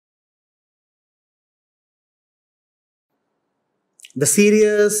The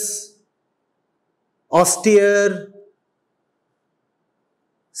serious, austere,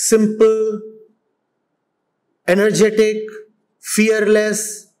 simple, energetic,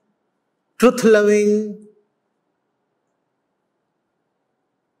 fearless, truth-loving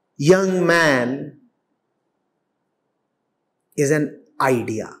young man is an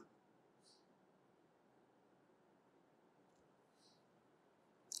idea.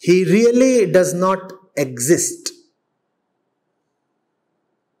 He really does not exist.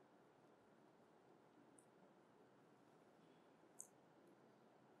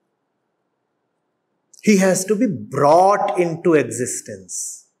 He has to be brought into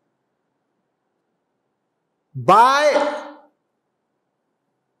existence by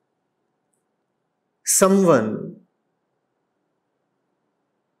someone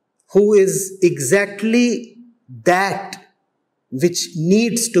who is exactly that which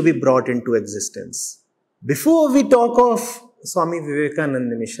needs to be brought into existence. Before we talk of Swami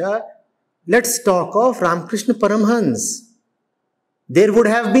Vivekananda Misha, let's talk of Ramakrishna Paramhans. There would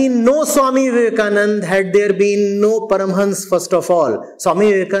have been no Swami Vivekanand had there been no Paramhans first of all.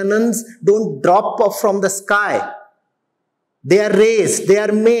 Swami Vivekanands don't drop off from the sky. They are raised, they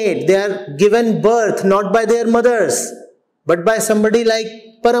are made, they are given birth not by their mothers, but by somebody like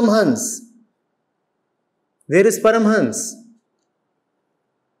Paramhans. Where is Paramhans?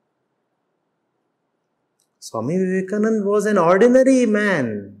 Swami Vivekananda was an ordinary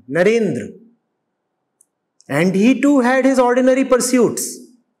man, Narendra. And he too had his ordinary pursuits.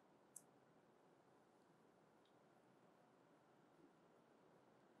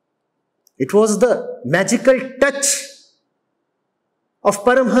 It was the magical touch of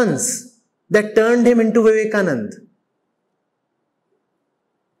Paramhans that turned him into Vivekananda.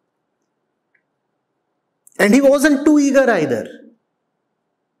 And he wasn't too eager either.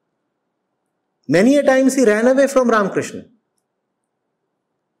 Many a times he ran away from Ramakrishna.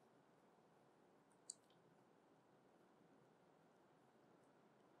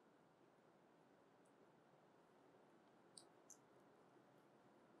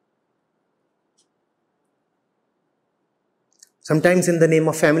 Sometimes in the name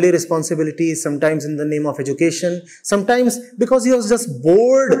of family responsibilities, sometimes in the name of education, sometimes because he was just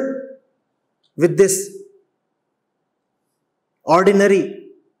bored with this ordinary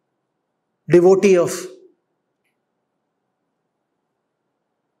devotee of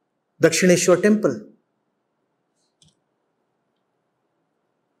Dakshineshwar temple.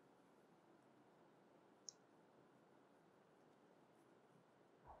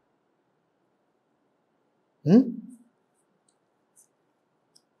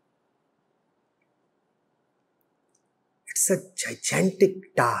 It's a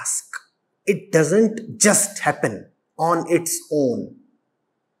gigantic task. It doesn't just happen on its own.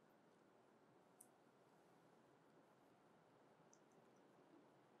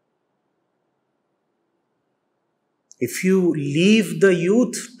 If you leave the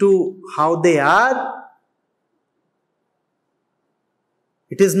youth to how they are,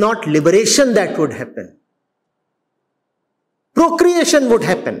 it is not liberation that would happen. Procreation would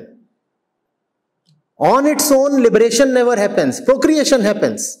happen. On its own, liberation never happens. Procreation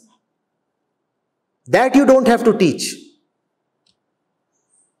happens. That you don't have to teach.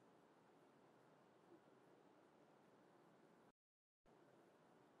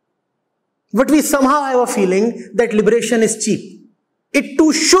 But we somehow have a feeling that liberation is cheap. It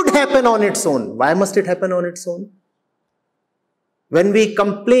too should happen on its own. Why must it happen on its own? When we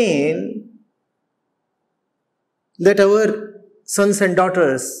complain that our sons and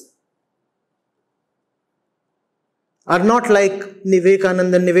daughters are not like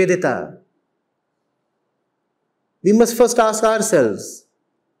Vivekananda and Nivedita, we must first ask ourselves,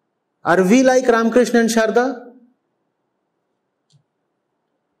 are we like Ramakrishna and Sharda?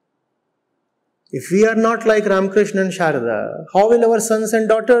 If we are not like Ramakrishna and Sharda, how will our sons and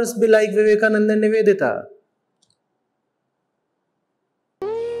daughters be like Vivekananda and Nivedita?